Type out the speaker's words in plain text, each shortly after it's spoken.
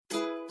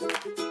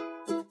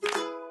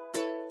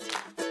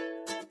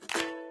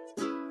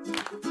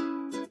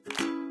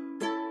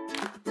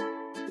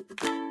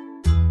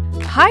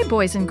Hi,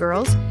 boys and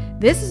girls.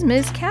 This is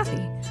Ms.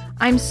 Kathy.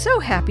 I'm so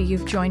happy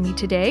you've joined me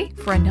today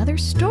for another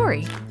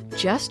story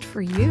just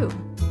for you.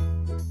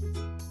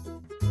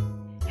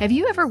 Have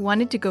you ever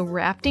wanted to go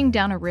rafting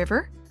down a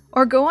river?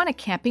 Or go on a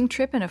camping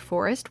trip in a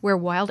forest where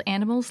wild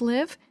animals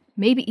live?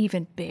 Maybe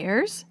even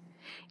bears?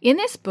 In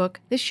this book,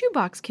 the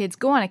Shoebox Kids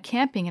go on a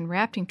camping and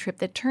rafting trip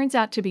that turns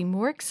out to be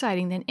more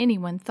exciting than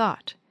anyone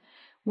thought.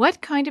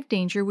 What kind of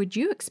danger would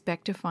you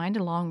expect to find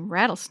along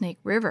Rattlesnake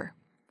River?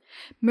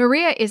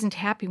 Maria isn't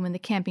happy when the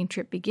camping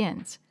trip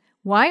begins.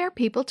 Why are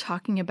people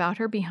talking about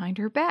her behind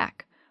her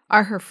back?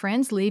 Are her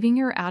friends leaving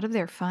her out of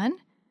their fun?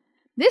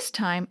 This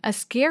time, a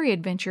scary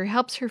adventure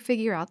helps her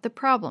figure out the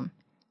problem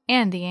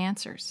and the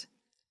answers.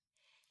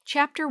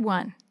 Chapter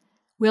 1.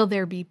 Will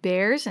there be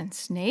bears and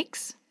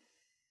snakes?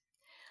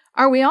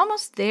 Are we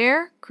almost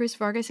there? Chris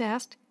Vargas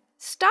asked.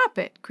 Stop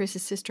it,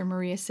 Chris's sister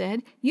Maria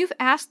said. You've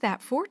asked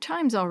that 4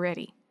 times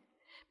already.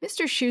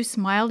 Mr. Shue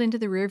smiled into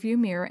the rearview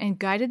mirror and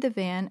guided the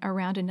van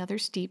around another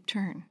steep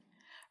turn.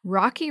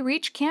 Rocky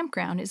Reach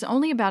Campground is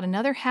only about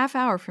another half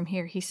hour from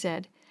here, he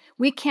said.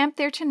 We camp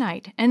there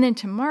tonight, and then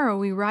tomorrow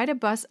we ride a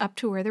bus up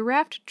to where the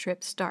raft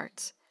trip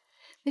starts.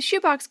 The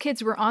Shoebox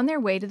Kids were on their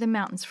way to the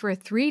mountains for a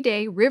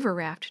 3-day river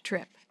raft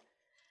trip.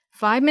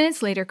 5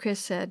 minutes later, Chris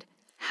said,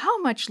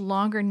 How much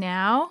longer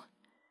now?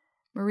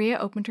 Maria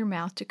opened her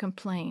mouth to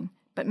complain,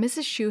 but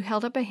Mrs. Shue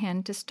held up a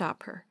hand to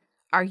stop her.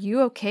 Are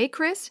you okay,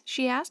 Chris?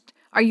 She asked.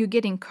 Are you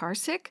getting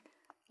carsick?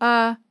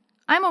 I'm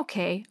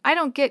okay. I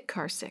don't get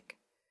carsick.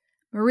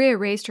 Maria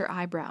raised her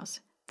eyebrows.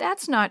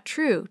 That's not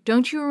true.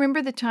 Don't you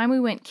remember the time we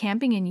went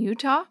camping in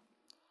Utah?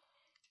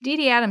 Dee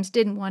Dee Adams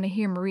didn't want to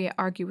hear Maria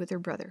argue with her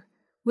brother.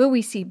 Will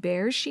we see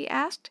bears? She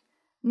asked.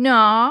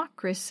 Naw,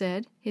 Chris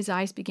said. His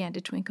eyes began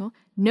to twinkle.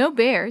 No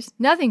bears.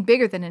 Nothing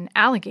bigger than an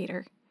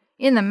alligator.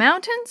 In the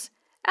mountains?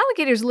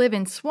 Alligators live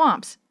in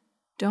swamps.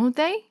 Don't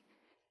they?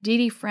 Dee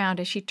Dee frowned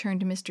as she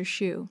turned to Mr.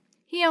 Shue.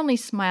 He only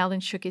smiled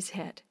and shook his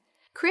head.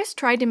 Chris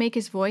tried to make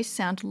his voice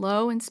sound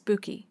low and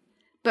spooky.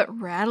 But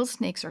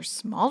rattlesnakes are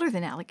smaller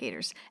than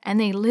alligators, and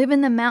they live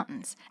in the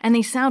mountains, and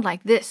they sound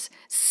like this.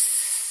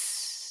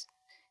 Sssss.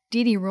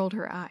 Dee Dee rolled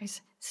her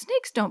eyes.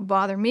 Snakes don't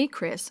bother me,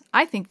 Chris.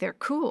 I think they're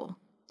cool.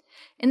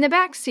 In the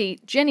back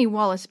seat, Jenny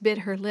Wallace bit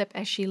her lip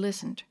as she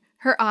listened.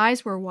 Her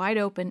eyes were wide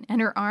open,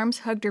 and her arms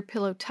hugged her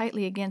pillow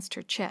tightly against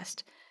her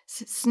chest.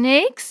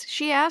 Snakes?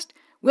 She asked.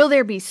 Will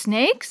there be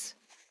snakes?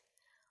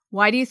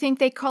 Why do you think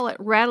they call it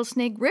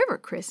Rattlesnake River?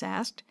 Chris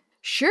asked.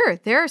 Sure,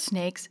 there are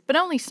snakes, but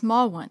only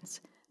small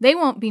ones. They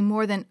won't be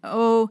more than,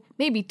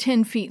 maybe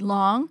 10 feet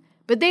long,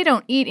 but they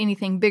don't eat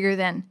anything bigger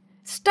than...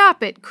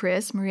 Stop it,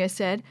 Chris, Maria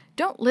said.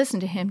 Don't listen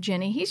to him,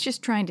 Jenny. He's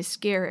just trying to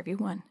scare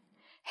everyone.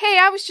 Hey,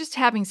 I was just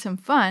having some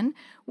fun.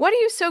 What are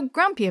you so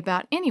grumpy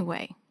about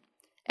anyway?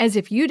 As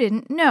if you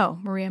didn't know,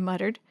 Maria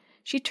muttered.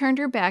 She turned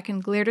her back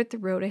and glared at the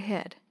road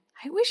ahead.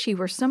 I wish he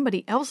were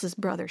somebody else's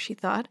brother, she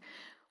thought.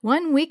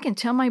 1 week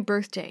until my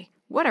birthday.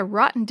 What a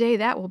rotten day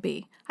that will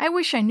be. I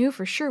wish I knew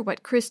for sure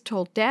what Chris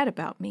told Dad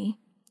about me.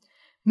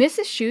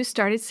 Mrs. Shue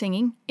started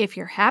singing, If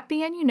You're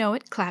Happy and You Know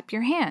It, Clap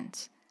Your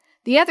Hands.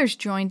 The others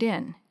joined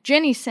in.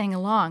 Jenny sang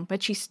along,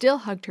 but she still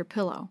hugged her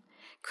pillow.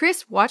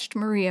 Chris watched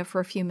Maria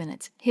for a few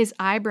minutes, his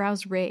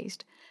eyebrows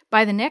raised.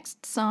 By the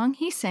next song,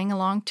 he sang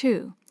along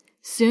too.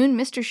 Soon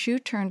Mr. Shue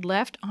turned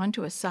left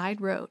onto a side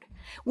road.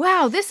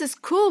 Wow, this is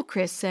cool,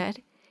 Chris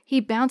said. He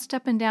bounced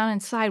up and down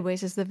and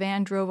sideways as the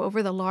van drove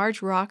over the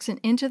large rocks and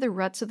into the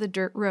ruts of the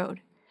dirt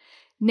road.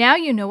 Now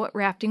you know what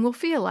rafting will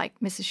feel like,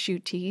 Mrs. Shue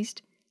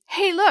teased.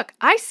 Hey, look,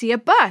 I see a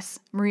bus,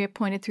 Maria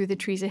pointed through the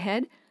trees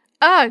ahead.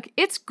 Ugh,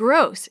 it's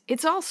gross.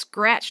 It's all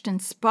scratched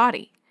and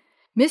spotty.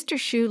 Mr.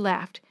 Shue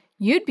laughed.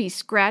 You'd be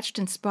scratched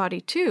and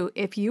spotty too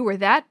if you were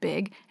that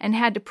big and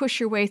had to push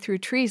your way through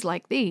trees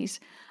like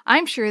these.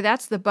 I'm sure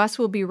that's the bus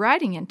we'll be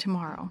riding in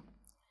tomorrow.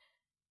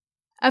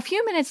 A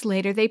few minutes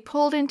later, they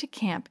pulled into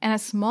camp, and a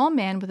small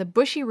man with a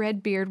bushy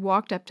red beard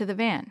walked up to the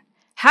van.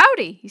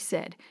 Howdy, he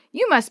said.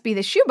 You must be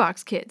the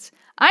Shoebox Kids.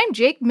 I'm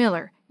Jake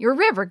Miller, your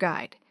river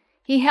guide.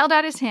 He held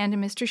out his hand to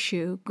Mr.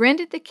 Shue,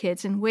 grinned at the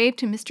kids, and waved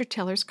to Mr.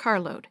 Teller's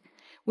carload.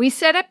 We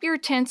set up your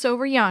tents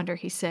over yonder,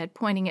 he said,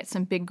 pointing at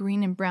some big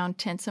green and brown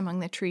tents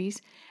among the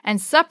trees,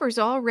 and supper's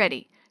all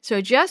ready,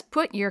 so just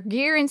put your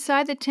gear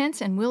inside the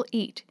tents and we'll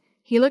eat.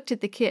 He looked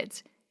at the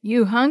kids.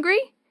 You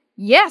hungry?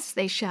 Yes,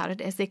 they shouted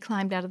as they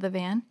climbed out of the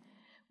van.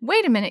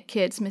 Wait a minute,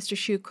 kids, Mr.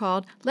 Shue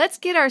called. Let's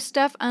get our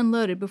stuff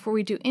unloaded before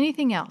we do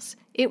anything else.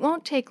 It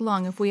won't take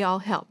long if we all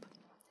help.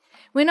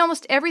 When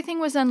almost everything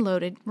was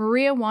unloaded,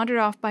 Maria wandered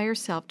off by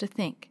herself to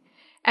think.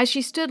 As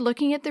she stood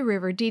looking at the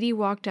river, Dee Dee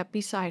walked up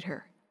beside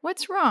her.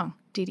 What's wrong?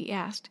 Dee Dee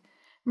asked.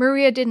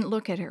 Maria didn't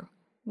look at her.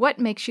 What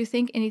makes you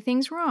think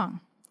anything's wrong?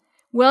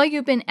 Well,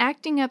 you've been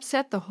acting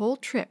upset the whole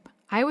trip.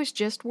 I was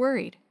just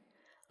worried.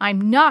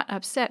 I'm not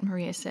upset,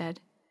 Maria said.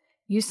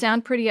 You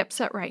sound pretty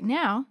upset right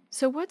now,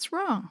 so what's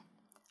wrong?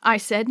 I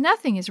said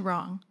nothing is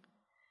wrong.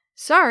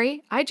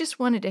 Sorry, I just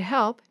wanted to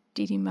help,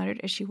 Dee Dee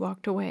muttered as she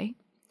walked away.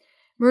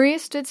 Maria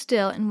stood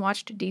still and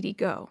watched Dee Dee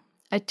go.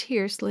 A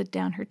tear slid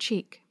down her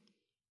cheek.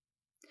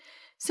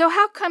 "So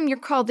how come you're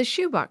called the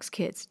Shoebox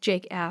Kids?"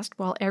 Jake asked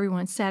while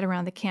everyone sat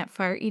around the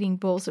campfire eating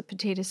bowls of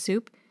potato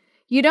soup.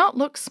 "You don't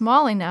look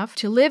small enough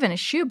to live in a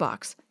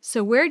shoebox,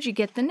 so where'd you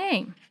get the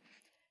name?"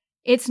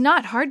 "It's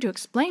not hard to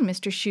explain,"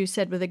 Mr. Shoe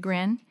said with a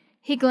grin.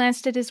 He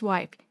glanced at his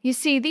wife. "You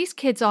see, these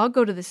kids all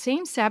go to the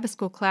same Sabbath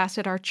school class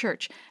at our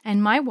church,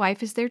 and my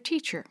wife is their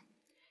teacher."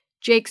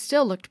 Jake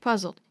still looked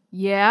puzzled.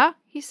 "Yeah?"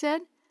 he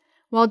said.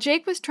 While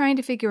Jake was trying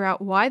to figure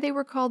out why they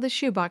were called the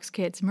Shoebox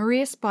Kids,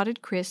 Maria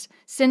spotted Chris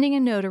sending a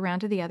note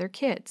around to the other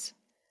kids.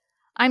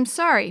 "I'm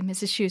sorry,"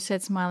 Mrs. Shoe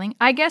said, smiling.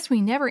 "I guess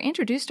we never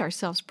introduced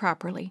ourselves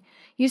properly.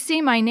 You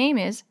see, my name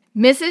is—"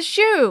 "Mrs.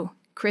 Shoe!"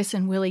 Chris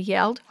and Willie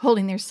yelled,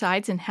 holding their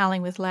sides and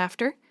howling with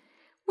laughter.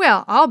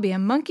 "Well, I'll be a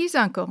monkey's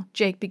uncle,"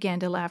 Jake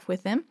began to laugh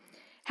with them.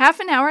 Half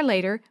an hour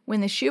later,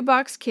 when the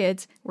Shoebox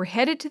Kids were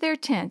headed to their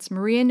tents,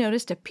 Maria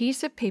noticed a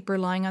piece of paper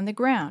lying on the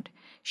ground.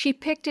 She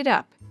picked it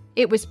up.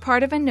 It was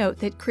part of a note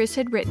that Chris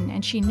had written,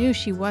 and she knew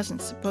she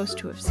wasn't supposed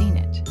to have seen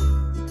it.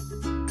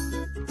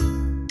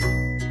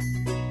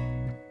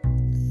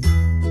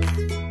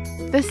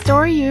 The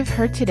story you have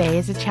heard today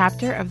is a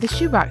chapter of The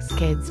Shoebox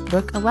Kids,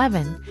 Book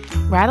 11,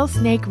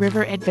 Rattlesnake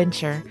River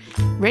Adventure,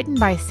 written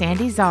by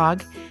Sandy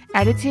Zogg,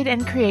 edited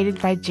and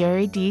created by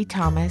Jerry D.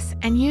 Thomas,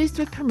 and used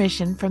with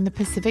permission from the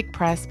Pacific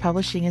Press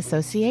Publishing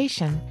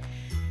Association.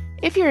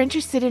 If you're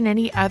interested in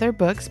any other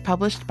books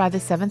published by the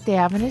Seventh-day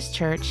Adventist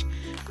Church,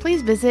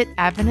 please visit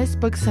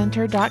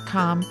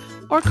AdventistBookCenter.com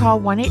or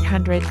call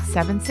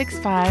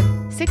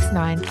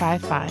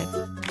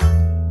 1-800-765-6955.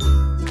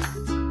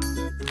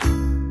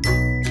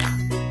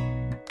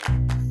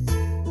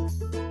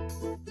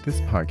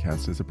 This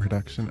podcast is a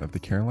production of the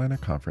Carolina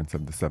Conference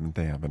of the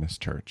Seventh-day Adventist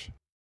Church.